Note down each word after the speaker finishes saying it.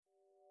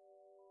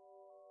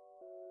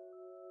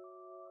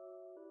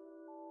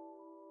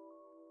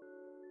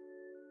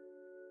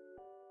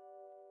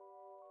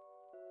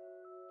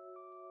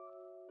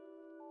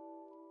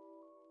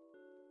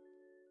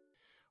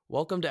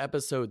Welcome to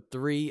episode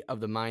 3 of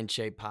the Mind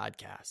Shape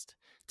podcast.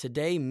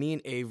 Today, me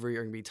and Avery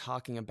are going to be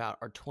talking about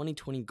our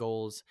 2020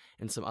 goals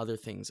and some other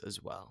things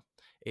as well.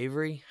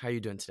 Avery, how are you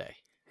doing today?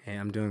 Hey,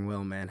 I'm doing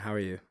well, man. How are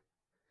you?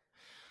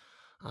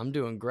 I'm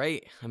doing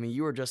great.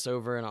 You were just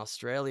over in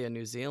Australia,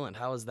 New Zealand.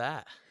 How was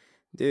that?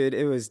 Dude,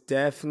 it was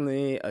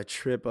definitely a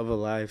trip of a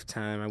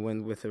lifetime. I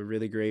went with a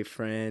really great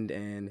friend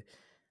and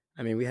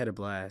we had a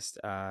blast.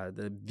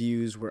 The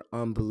views were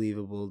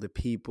unbelievable. The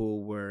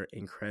people were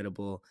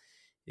incredible.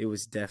 It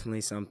was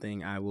definitely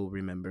something I will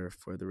remember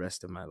for the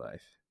rest of my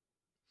life.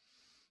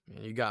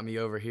 Man, you got me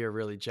over here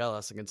really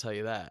jealous, I can tell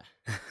you that.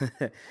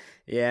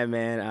 Yeah,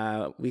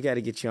 man. We got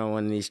to get you on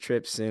one of these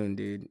trips soon,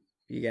 dude.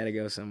 You got to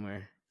go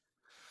somewhere.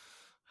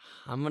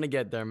 I'm going to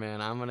get there,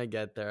 man. I'm going to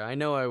get there. I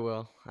know I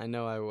will.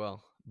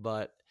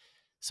 But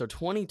so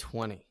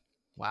 2020,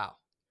 wow,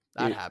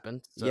 that Dude,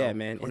 happened. yeah, So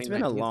man. It's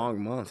been a 2019 is like,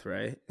 long month,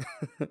 right?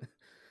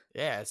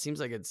 yeah, it seems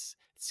like it's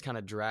kind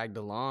of dragged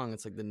along.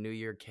 It's like the new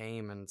year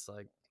came and it's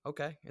like,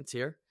 okay, it's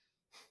here.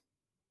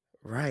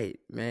 Right,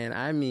 man.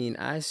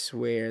 I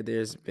swear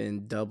there's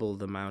been double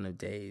the amount of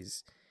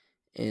days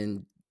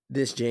in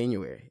this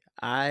January.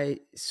 I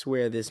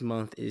swear this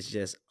month is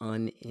just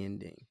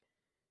unending.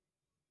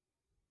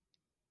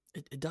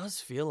 It does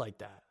feel like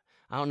that.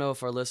 I don't know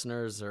if our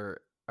listeners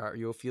are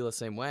you'll feel the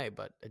same way,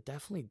 but it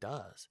definitely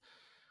does.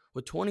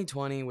 With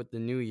 2020, with the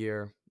new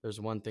year, there's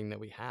one thing that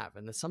we have,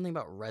 and there's something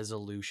about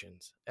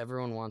resolutions.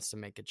 Everyone wants to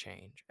make a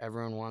change.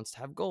 Everyone wants to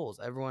have goals.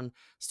 Everyone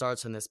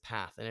starts on this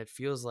path, and it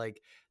feels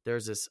like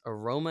there's this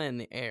aroma in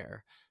the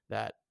air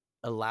that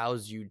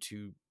allows you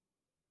to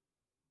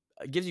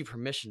gives you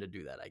permission to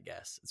do that. I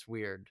guess it's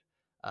weird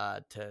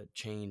to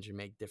change and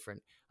make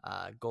different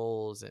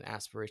goals and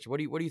aspirations. What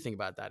do you think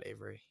about that,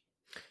 Avery?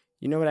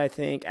 You know what I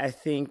think? I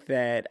think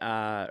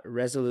that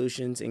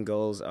resolutions and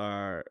goals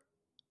are,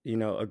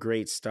 a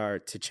great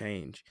start to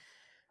change.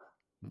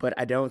 But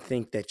I don't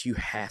think that you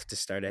have to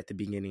start at the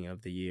beginning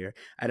of the year.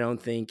 I don't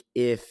think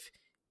if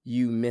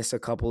you miss a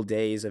couple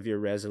days of your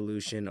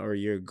resolution or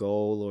your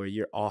goal or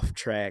you're off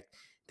track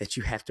that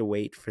you have to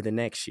wait for the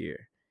next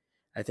year.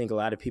 I think a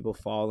lot of people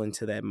fall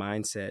into that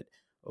mindset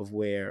of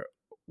where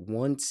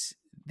once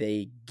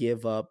they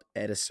give up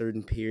at a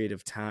certain period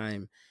of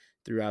time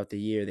throughout the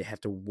year, they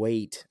have to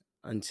wait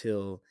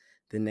until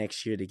the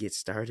next year to get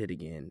started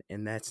again.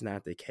 And that's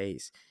not the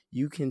case.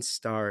 You can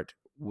start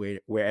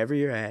wherever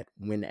you're at,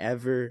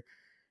 whenever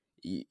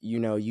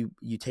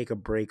you take a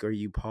break or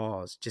you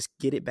pause, just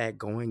get it back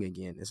going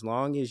again. As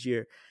long as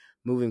you're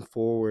moving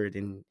forward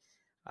and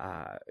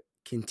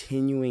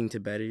continuing to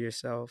better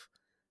yourself,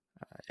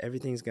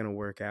 everything's going to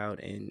work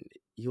out and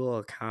you'll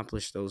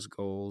accomplish those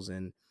goals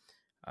and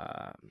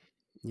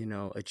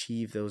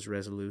achieve those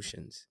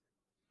resolutions.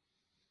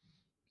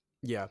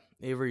 Yeah,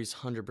 Avery's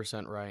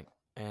 100% right.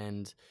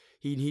 And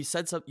he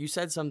said you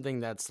said something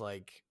that's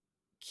like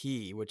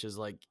key, which is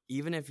like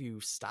even if you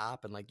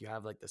stop and like you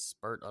have like the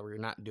spurt or you're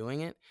not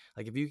doing it,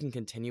 like if you can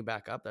continue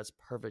back up, that's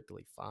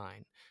perfectly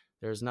fine.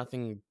 There's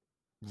nothing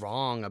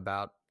wrong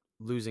about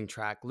losing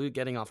track,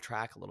 getting off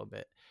track a little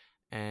bit.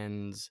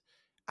 And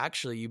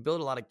actually, you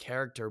build a lot of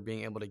character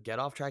being able to get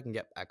off track and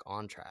get back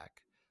on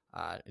track.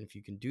 And if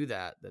you can do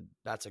that,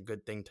 that's a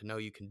good thing to know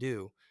you can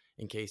do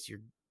in case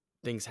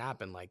things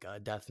happen like a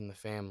death in the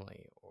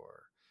family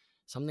or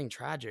something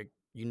tragic.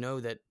 You know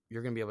that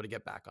you're going to be able to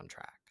get back on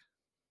track.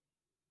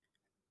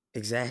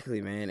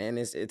 Exactly, man. And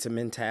it's a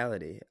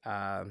mentality.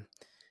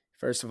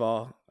 First of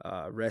all,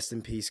 rest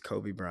in peace,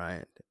 Kobe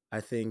Bryant. I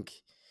think,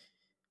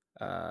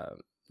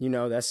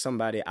 that's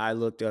somebody I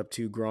looked up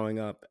to growing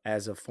up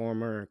as a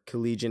former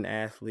collegiate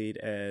athlete,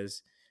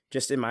 as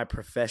just in my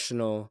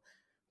professional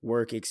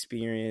work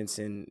experience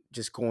and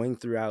just going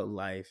throughout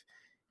life.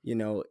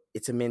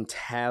 It's a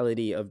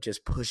mentality of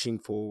just pushing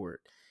forward,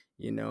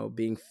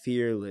 being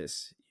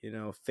fearless,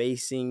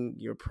 facing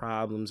your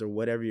problems or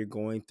whatever you're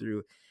going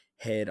through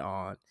head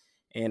on.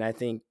 And I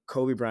think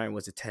Kobe Bryant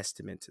was a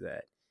testament to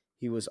that.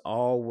 He was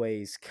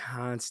always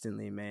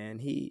constantly, man.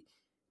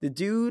 The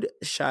dude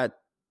shot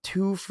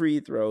 2 free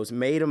throws,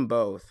 made them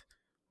both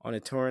on a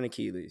torn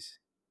Achilles.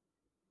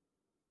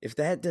 If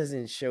that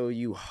doesn't show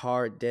you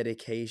hard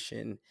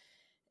dedication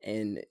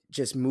and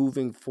just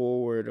moving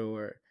forward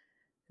or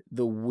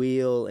the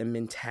will and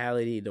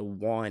mentality to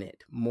want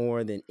it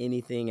more than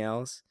anything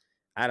else,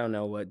 I don't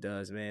know what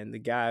does, man. The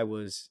guy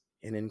was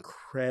an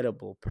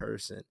incredible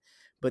person.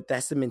 But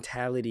that's the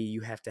mentality you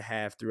have to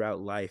have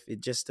throughout life.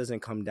 It just doesn't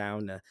come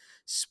down to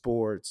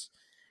sports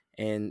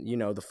and,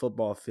 the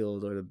football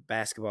field or the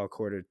basketball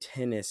court or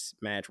tennis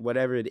match,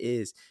 whatever it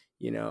is,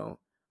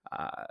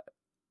 uh,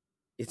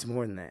 it's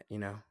more than that,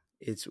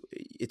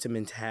 It's a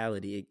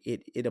mentality.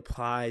 It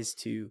applies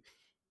to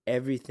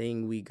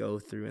everything we go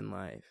through in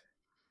life.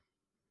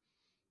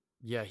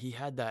 Yeah, he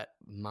had that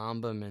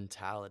Mamba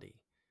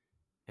mentality.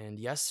 And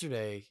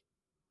yesterday,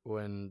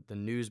 when the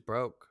news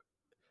broke,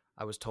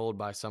 I was told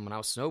by someone I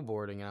was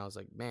snowboarding, and I was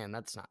like, man,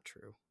 that's not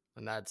true.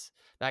 And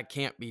that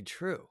can't be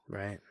true.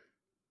 Right.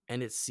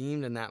 And it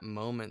seemed in that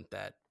moment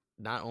that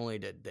not only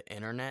did the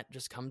internet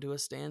just come to a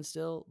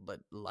standstill,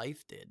 but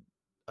life did.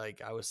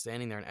 like I was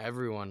standing there and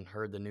everyone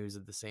heard the news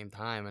at the same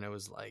time, and it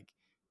was like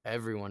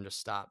everyone just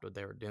stopped what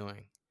they were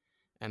doing.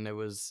 And it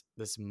was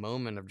this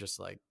moment of just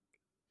like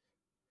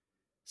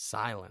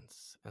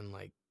silence and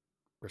like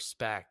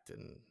respect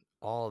and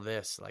all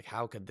this. Like,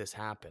 how could this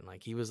happen?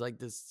 Like, he was like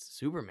this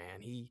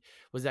Superman. He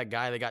was that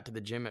guy that got to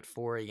the gym at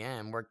 4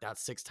 a.m., worked out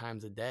 6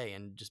 times a day,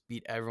 and just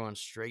beat everyone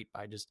straight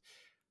by just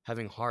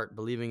having heart,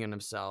 believing in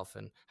himself,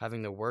 and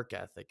having the work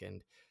ethic,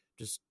 and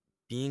just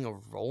being a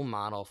role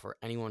model for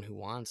anyone who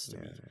wants to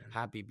be Yeah.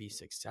 happy, be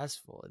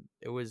successful.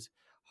 It was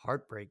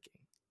heartbreaking.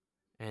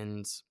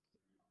 And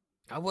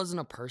I wasn't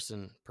a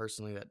person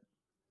personally that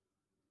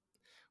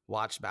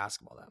watched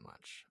basketball that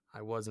much.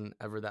 I wasn't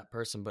ever that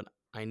person, but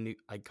I knew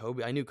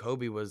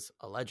Kobe was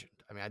a legend.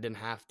 I mean, I didn't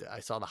have to. I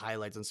saw the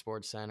highlights on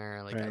Sports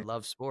Center. Like, I Right.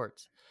 love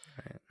sports.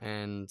 Right.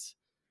 And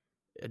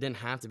I didn't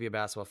have to be a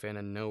basketball fan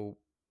and know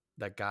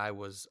that guy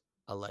was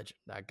a legend.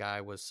 That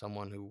guy was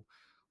someone who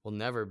will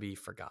never be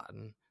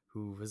forgotten,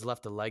 who has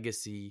left a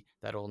legacy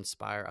that will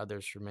inspire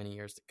others for many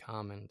years to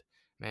come. And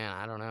man,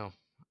 I don't know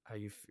how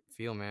you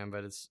feel, man,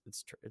 but it's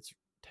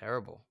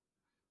terrible.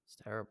 It's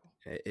terrible.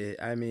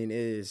 I mean, it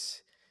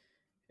is.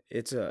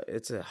 It's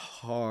a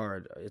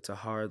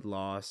hard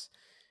loss.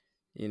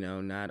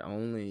 Not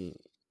only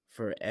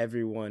for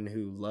everyone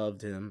who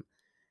loved him,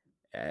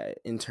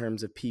 in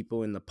terms of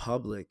people in the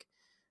public,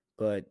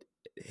 but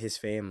his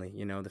family.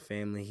 The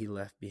family he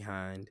left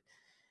behind,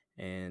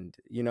 and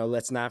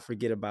let's not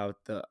forget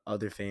about the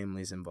other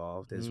families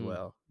involved as Mm.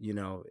 well.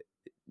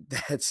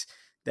 That's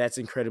that's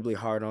incredibly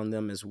hard on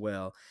them as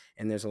well.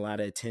 And there's a lot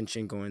of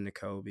attention going to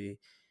Kobe,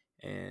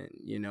 and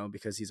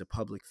because he's a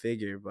public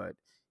figure. But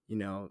you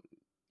know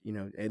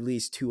at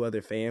least two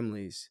other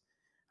families,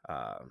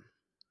 um,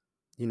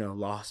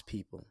 lost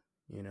people.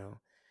 you know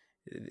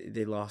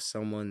they lost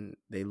someone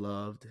they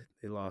loved.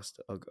 They lost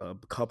a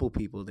couple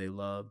people they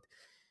loved,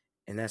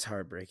 and that's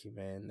heartbreaking,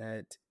 man.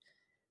 That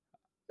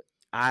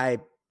I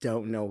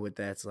don't know what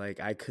that's like.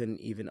 I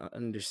couldn't even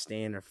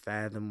understand or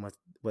fathom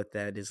what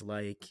that is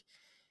like.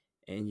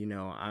 And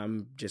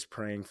I'm just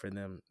praying for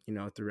them,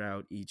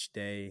 throughout each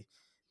day,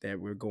 that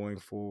we're going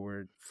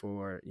forward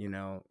for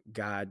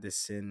God to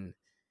send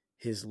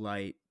his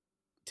light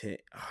to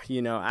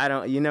I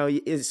don't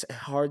it's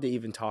hard to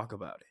even talk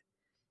about it.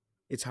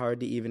 It's hard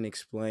to even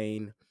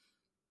explain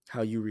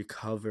how you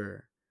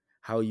recover,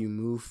 how you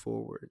move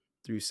forward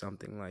through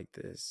something like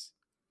this,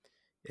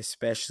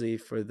 especially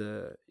for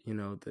the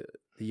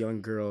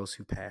young girls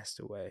who passed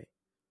away.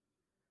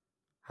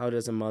 How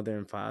does a mother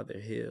and father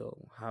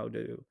heal? How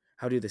do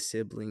the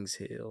siblings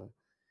heal?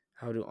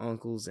 How do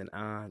uncles and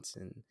aunts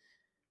and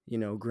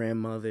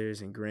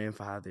grandmothers and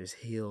grandfathers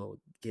heal,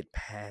 get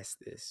past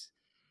this?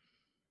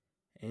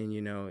 And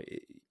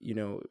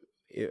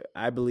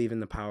I believe in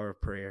the power of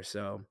prayer,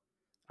 so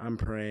I'm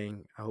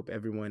praying. I hope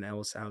everyone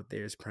else out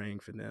there is praying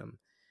for them.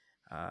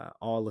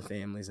 All the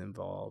families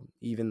involved,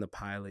 even the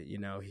pilot.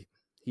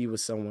 He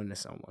was someone to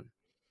someone.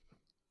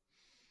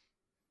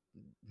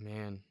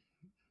 Man,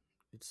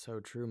 it's so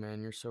true,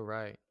 man. You're so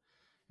right.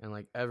 And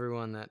like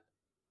everyone that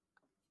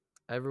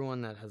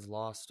has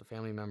lost a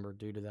family member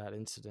due to that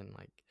incident,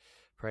 like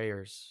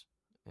prayers.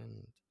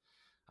 And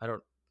I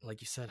don't,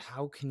 like you said,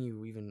 how can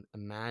you even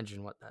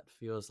imagine what that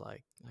feels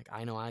like? Like,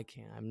 I know I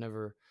can't. I've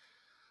never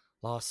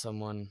lost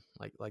someone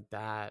like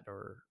that,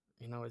 or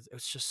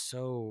it's just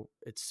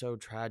it's so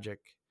tragic.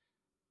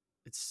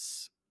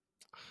 It's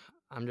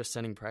I'm just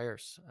sending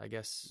prayers. I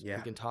guess we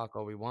Yeah, can talk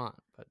all we want,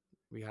 but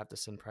we have to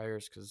send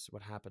prayers because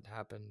what happened.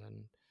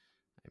 And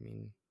I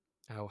mean,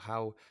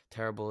 how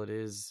terrible it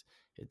is.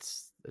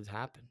 It's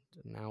happened.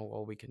 And now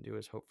all we can do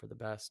is hope for the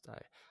best.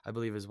 I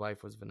believe his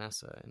wife was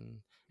Vanessa, and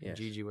yes,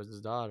 Gigi was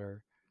his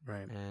daughter.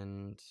 right,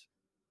 And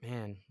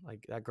man,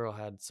 like that girl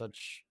had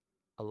such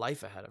a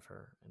life ahead of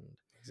her, and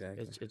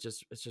exactly.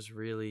 it's just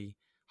really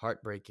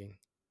heartbreaking.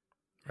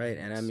 Right,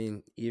 and And I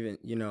mean, even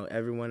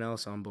everyone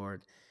else on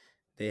board,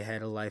 they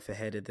had a life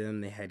ahead of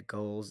them. They had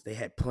goals. They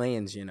had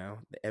plans.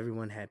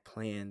 Everyone had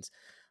plans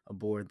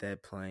aboard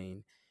that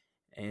plane,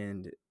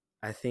 and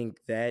I think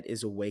that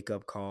is a wake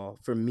up call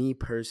for me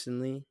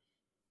personally.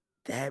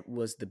 That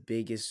was the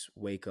biggest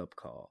wake up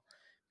call,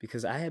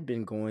 because I had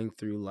been going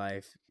through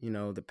life,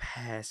 the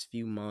past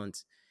few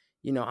months.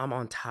 I'm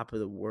on top of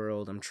the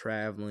world. I'm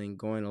traveling,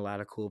 going a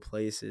lot of cool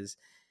places.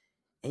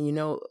 And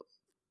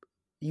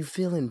you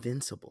feel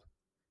invincible.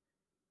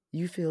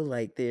 You feel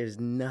like there's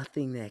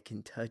nothing that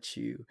can touch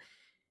you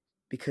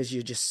because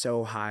you're just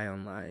so high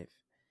on life.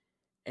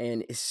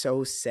 And it's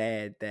so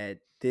sad that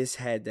this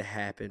had to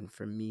happen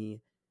for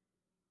me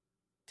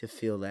to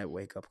feel that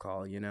wake up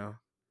call,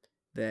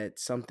 that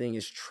something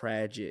as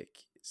tragic,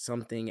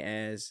 something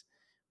as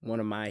one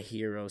of my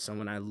heroes,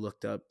 someone I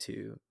looked up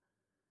to,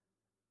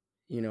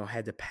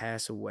 had to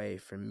pass away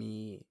for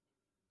me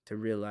to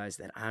realize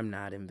that I'm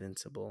not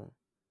invincible,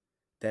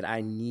 that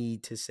I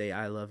need to say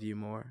I love you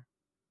more,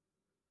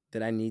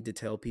 that I need to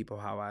tell people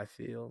how I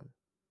feel,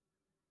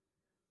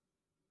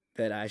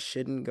 that I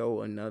shouldn't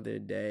go another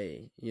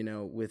day,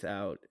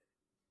 without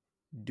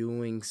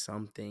doing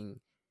something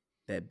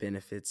that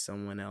benefits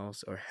someone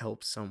else or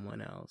helps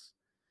someone else.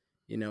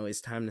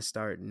 It's time to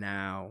start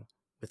now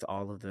with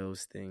all of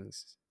those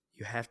things.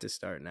 You have to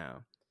start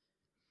now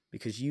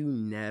because you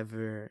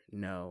never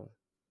know,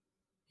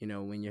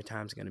 when your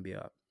time's going to be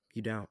up.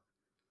 You don't.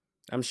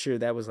 I'm sure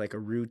that was like a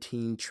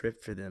routine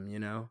trip for them.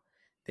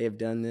 They have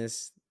done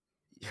this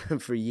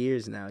for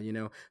years now.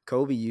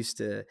 Kobe used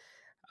to,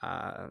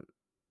 uh,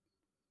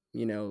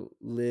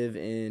 live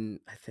in,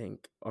 I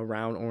think,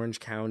 around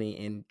Orange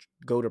County and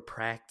go to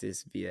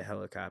practice via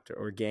helicopter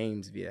or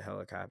games via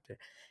helicopter.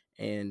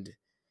 And,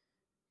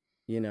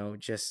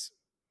 just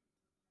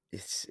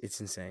it's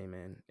insane,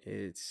 man.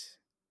 It's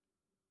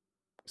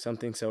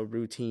something so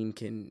routine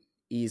can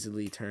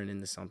easily turn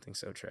into something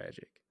so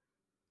tragic.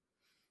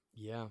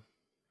 Yeah,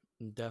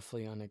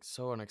 definitely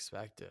so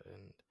unexpected,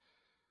 and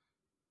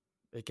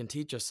it can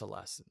teach us a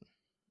lesson.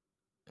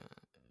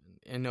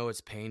 I know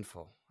it's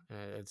painful.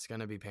 It's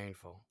gonna be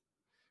painful.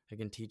 It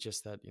can teach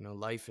us that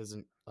life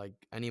isn't like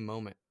any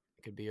moment.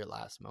 It could be your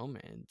last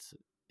moment.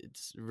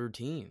 It's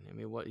routine. I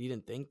mean, what you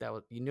didn't think that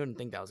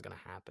was gonna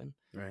happen,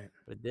 Right.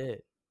 but it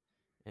did,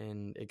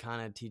 and it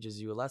kind of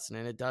teaches you a lesson.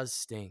 And it does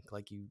stink,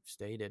 like you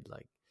stated.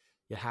 Like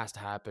it has to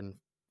happen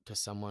to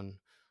someone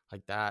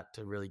like that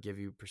to really give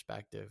you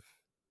perspective,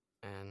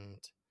 and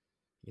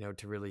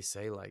to really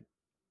say like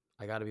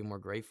I got to be more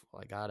grateful.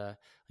 I gotta,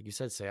 like you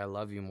said, say I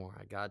love you more.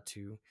 I got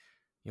to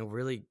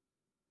really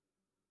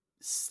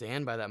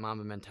stand by that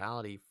Mamba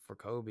mentality for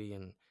Kobe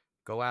and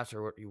go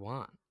after what you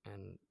want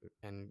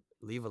and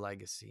leave a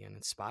legacy and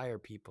inspire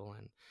people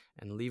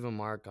and leave a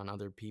mark on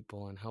other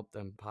people and help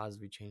them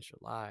positively change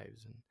their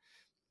lives. And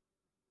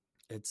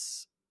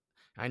it's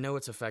I know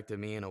it's affected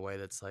me in a way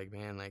that's like,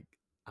 man, like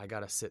I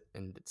gotta sit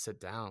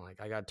down. Like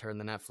I gotta turn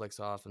the Netflix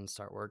off and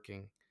start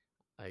working.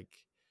 Like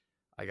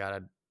I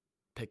gotta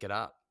pick it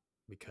up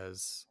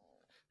because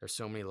there's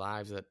so many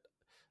lives that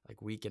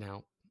like we can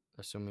help.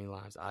 There's so many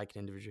lives I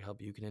can individually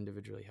help. You can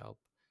individually help,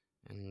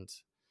 and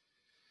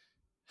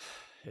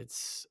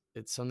it's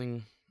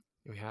something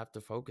we have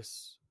to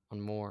focus on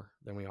more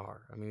than we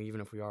are. I mean, even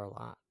if we are a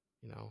lot.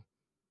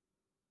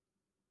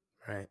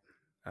 Right.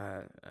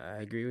 I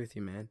agree with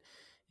you, man.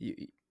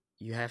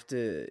 You have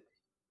to,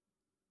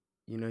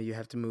 you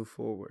have to move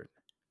forward.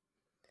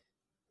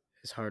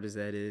 As hard as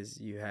that is,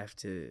 you have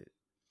to,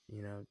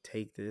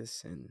 take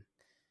this and,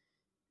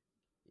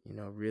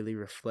 really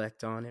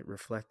reflect on it,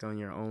 reflect on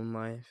your own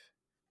life,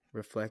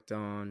 reflect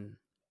on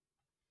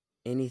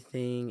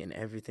anything and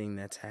everything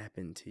that's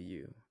happened to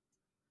you.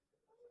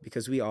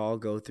 Because we all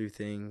go through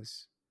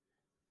things.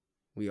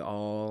 We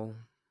all,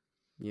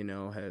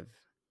 have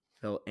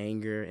felt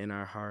anger in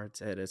our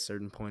hearts at a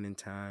certain point in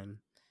time.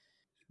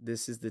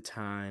 This is the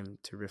time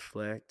to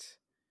reflect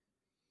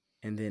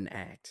and then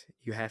act.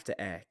 You have to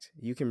act.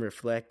 You can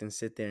reflect and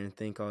sit there and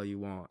think all you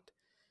want,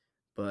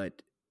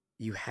 but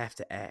you have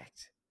to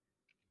act.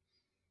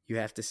 You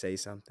have to say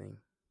something.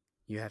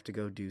 You have to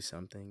go do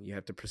something. You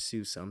have to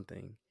pursue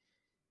something.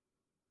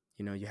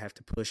 You have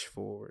to push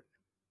forward.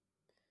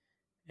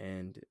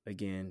 And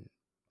again,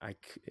 I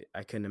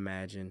couldn't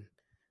imagine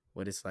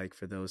what it's like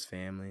for those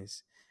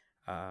families.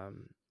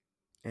 Um,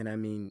 and I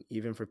mean,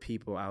 even for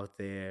people out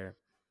there,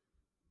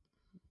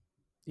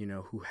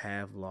 who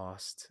have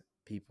lost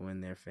people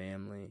in their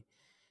family,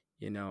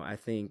 I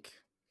think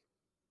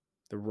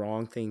the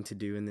wrong thing to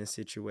do in this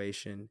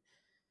situation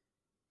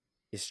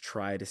is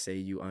try to say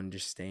you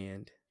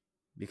understand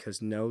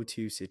because no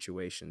two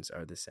situations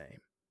are the same.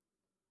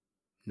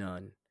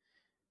 None.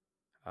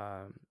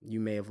 You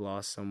may have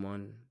lost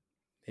someone.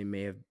 They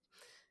may have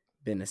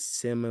been a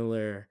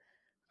similar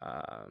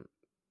um,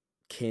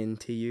 kin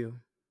to you,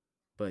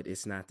 but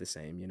it's not the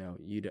same.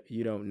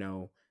 You don't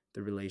know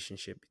the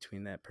relationship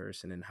between that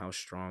person and how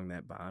strong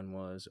that bond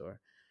was or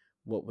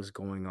what was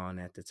going on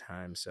at the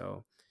time.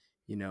 So,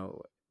 you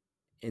know,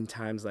 in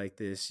times like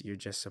this, you're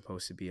just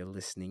supposed to be a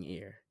listening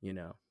ear.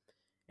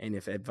 And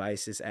if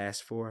advice is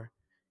asked for,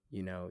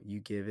 you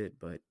give it.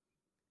 But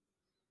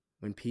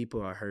when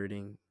people are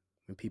hurting,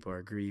 when people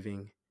are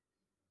grieving,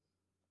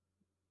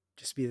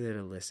 just be there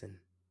to listen.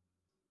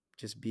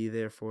 Just be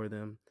there for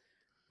them,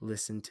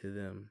 listen to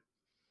them,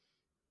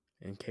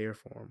 and care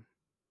for them.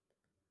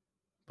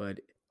 But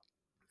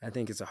I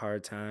think it's a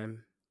hard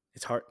time.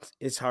 It's hard.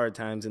 It's hard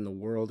times in the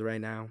world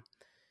right now.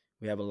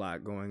 We have a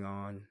lot going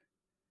on,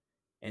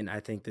 and I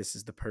think this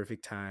is the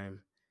perfect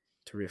time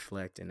to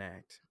reflect and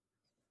act.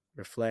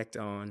 Reflect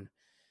on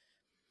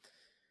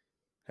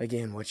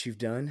again what you've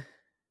done,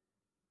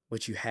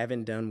 what you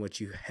haven't done, what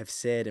you have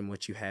said, and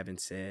what you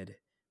haven't said.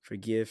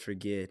 Forgive,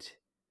 forget,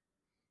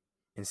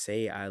 and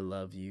say I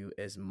love you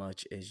as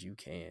much as you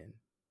can.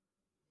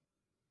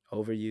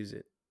 Overuse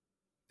it.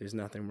 There's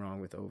nothing wrong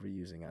with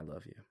overusing I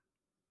love you.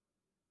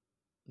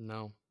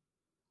 No,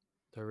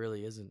 there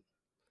really isn't.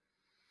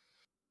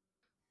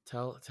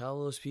 Tell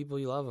those people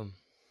you love them.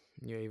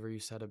 Avery, you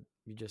said it.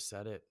 You just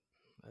said it.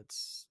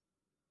 That's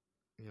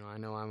I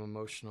know I'm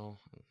emotional.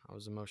 I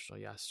was emotional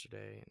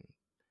yesterday, and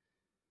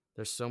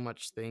there's so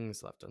much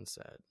things left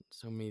unsaid,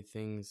 so many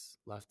things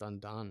left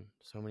undone,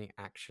 so many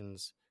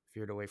actions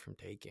veered away from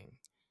taking.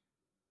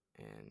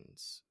 And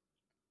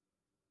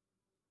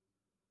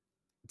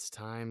it's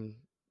time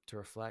to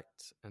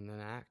reflect and then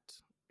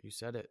act. You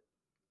said it.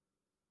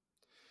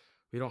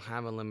 We don't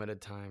have a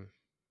limited time.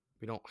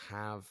 We don't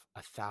have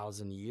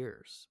 1,000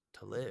 years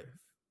to live.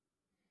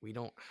 We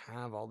don't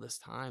have all this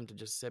time to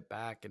just sit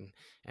back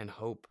and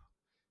hope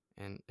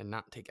and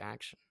not take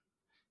action.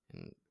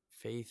 And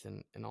faith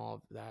and all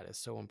of that is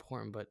so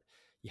important, but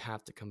you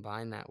have to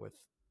combine that with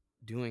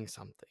doing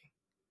something,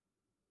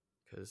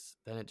 because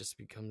then it just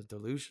becomes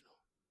delusional.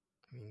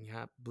 I mean, you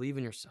have believe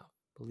in yourself,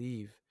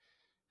 believe,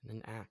 and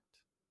then act.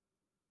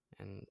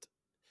 And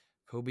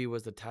Kobe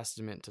was the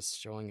testament to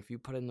showing if you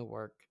put in the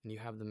work and you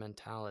have the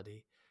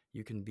mentality,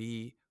 you can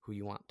be who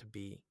you want to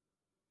be,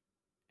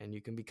 and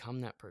you can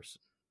become that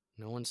person.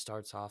 No one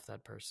starts off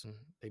that person,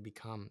 they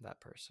become that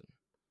person.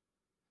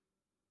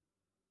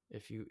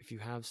 If you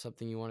have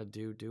something you want to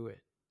do, do it.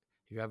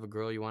 If you have a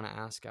girl you want to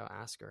ask out,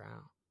 ask her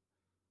out.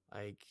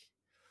 Like,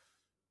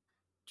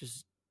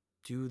 just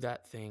do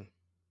that thing.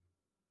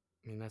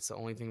 I mean, that's the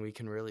only thing we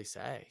can really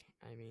say.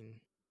 I mean,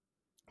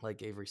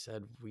 like Avery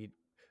said, we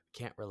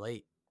can't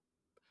relate.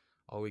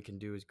 All we can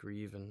do is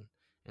grieve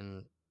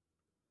and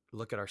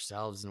look at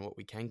ourselves and what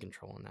we can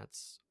control, and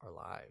that's our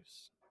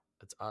lives.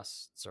 That's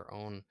us. It's our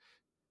own.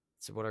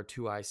 It's what our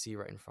two eyes see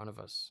right in front of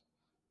us.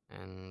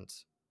 And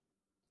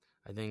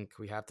I think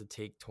we have to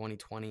take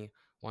 2020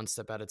 one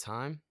step at a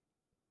time,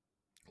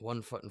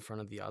 one foot in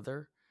front of the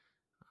other.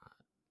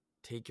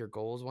 Take your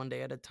goals one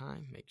day at a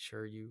time. Make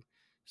sure you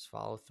just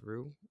follow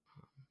through.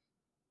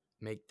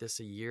 Make this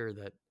a year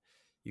that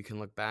you can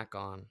look back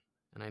on.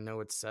 And I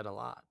know it's said a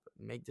lot, but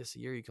make this a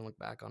year you can look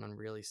back on and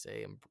really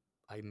say,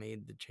 I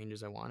made the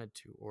changes I wanted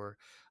to, or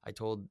I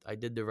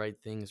did the right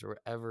things, or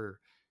whatever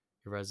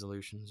your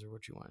resolutions or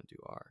what you want to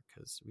do are.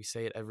 Because we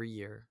say it every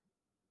year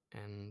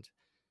and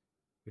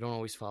we don't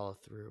always follow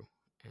through.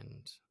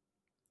 And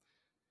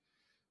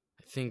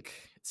I think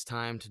it's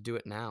time to do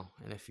it now.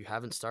 And if you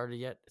haven't started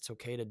yet, it's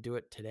okay to do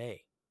it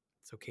today.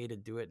 It's okay to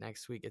do it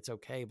next week. It's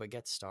okay, but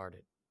get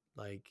started.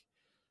 Like,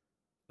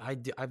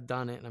 I've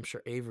done it, and I'm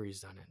sure Avery's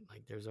done it.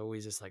 Like, there's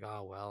always this like,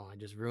 oh, well, I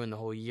just ruined the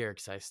whole year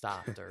because I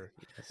stopped or,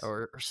 Yes.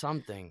 or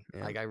something.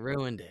 Yeah. Like, I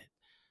ruined it.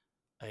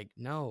 Like,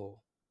 no,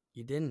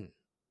 you didn't.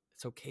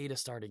 It's okay to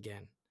start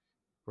again.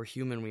 We're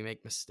human. We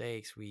make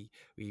mistakes. We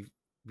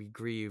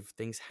grieve.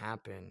 Things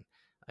happen.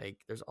 Like,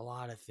 there's a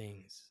lot of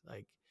things.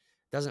 Like,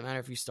 it doesn't matter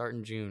if you start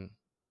in June.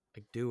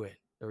 Like, do it.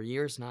 The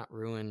year's not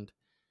ruined.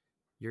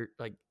 You're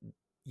like,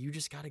 you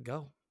just got to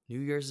go. New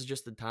Year's is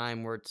just the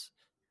time where it's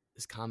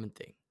this common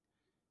thing.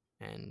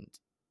 And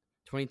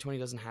 2020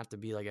 doesn't have to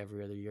be like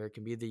every other year. It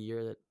can be the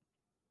year that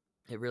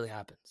it really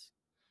happens.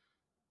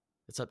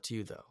 It's up to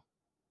you, though.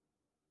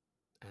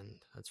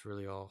 And that's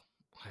really all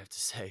I have to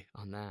say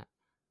on that.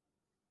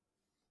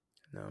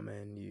 No,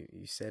 man,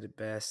 you said it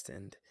best,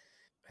 and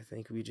I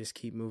think we just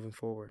keep moving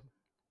forward.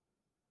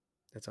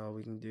 That's all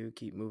we can do,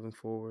 keep moving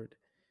forward.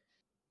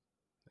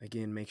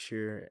 Again, make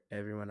sure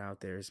everyone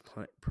out there is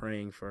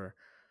praying for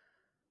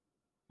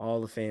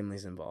all the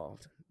families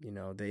involved. You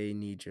know, they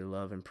need your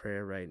love and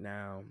prayer right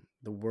now.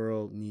 The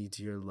world needs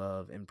your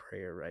love and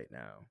prayer right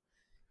now.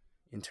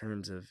 In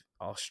terms of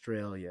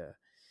Australia,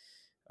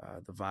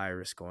 the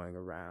virus going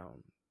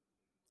around,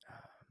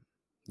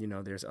 you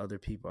know, there's other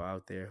people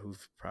out there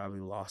who've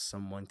probably lost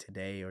someone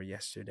today or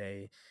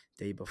yesterday,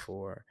 day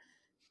before.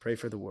 Pray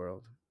for the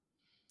world.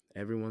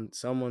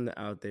 Someone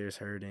out there is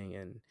hurting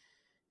and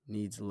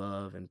needs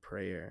love and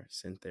prayer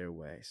sent their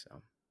way.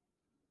 So,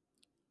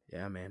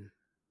 yeah, man.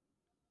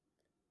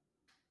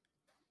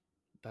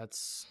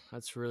 That's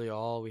really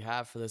all we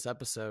have for this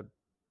episode.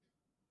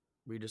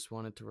 We just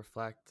wanted to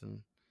reflect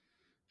and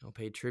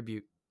pay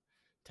tribute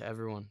to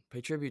everyone.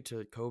 Pay tribute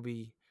to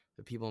Kobe,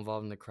 the people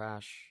involved in the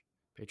crash.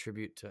 Pay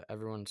tribute to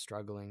everyone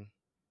struggling.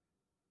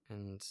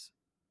 And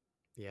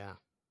yeah.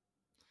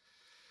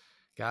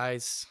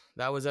 Guys,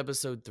 that was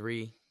episode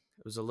 3.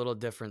 It was a little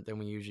different than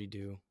we usually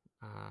do.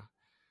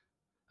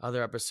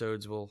 Other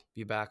episodes will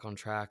be back on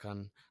track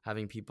on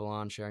having people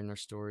on sharing their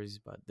stories,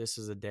 but this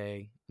is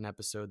an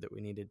episode that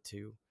we needed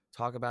to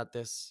talk about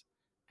this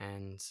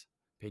and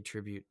pay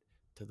tribute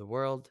to the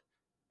world,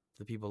 to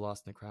the people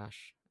lost in the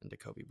crash, and to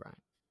Kobe Bryant.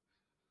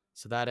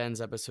 So that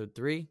ends episode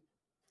 3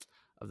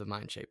 of the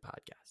Mindshape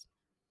podcast.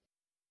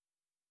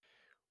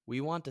 We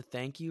want to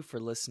thank you for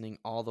listening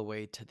all the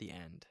way to the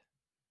end.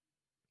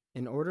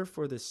 In order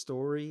for the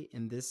story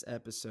in this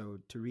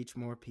episode to reach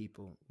more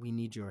people, we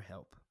need your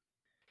help.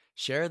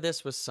 Share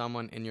this with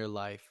someone in your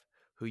life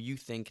who you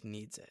think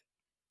needs it,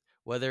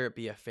 whether it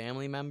be a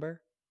family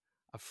member,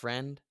 a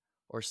friend,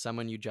 or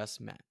someone you just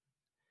met.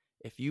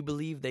 If you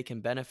believe they can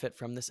benefit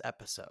from this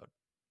episode,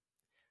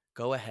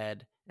 go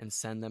ahead and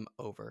send them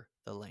over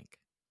the link.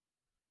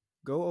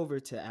 Go over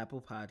to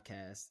Apple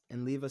Podcasts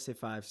and leave us a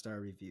 5-star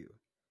review.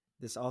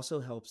 This also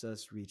helps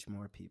us reach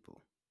more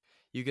people.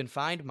 You can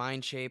find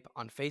Mindshape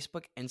on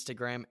Facebook,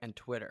 Instagram, and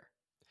Twitter.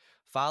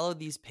 Follow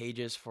these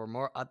pages for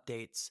more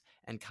updates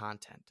and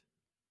content.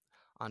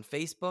 On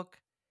Facebook,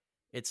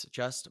 it's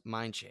just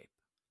Mindshape.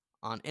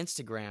 On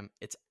Instagram,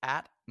 it's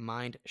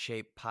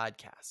 @Mindshape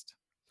Podcast.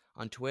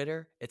 On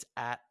Twitter, it's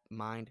at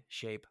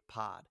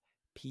MindShapePod.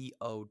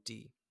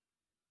 POD.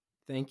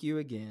 Thank you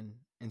again,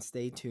 and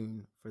stay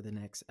tuned for the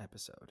next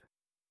episode.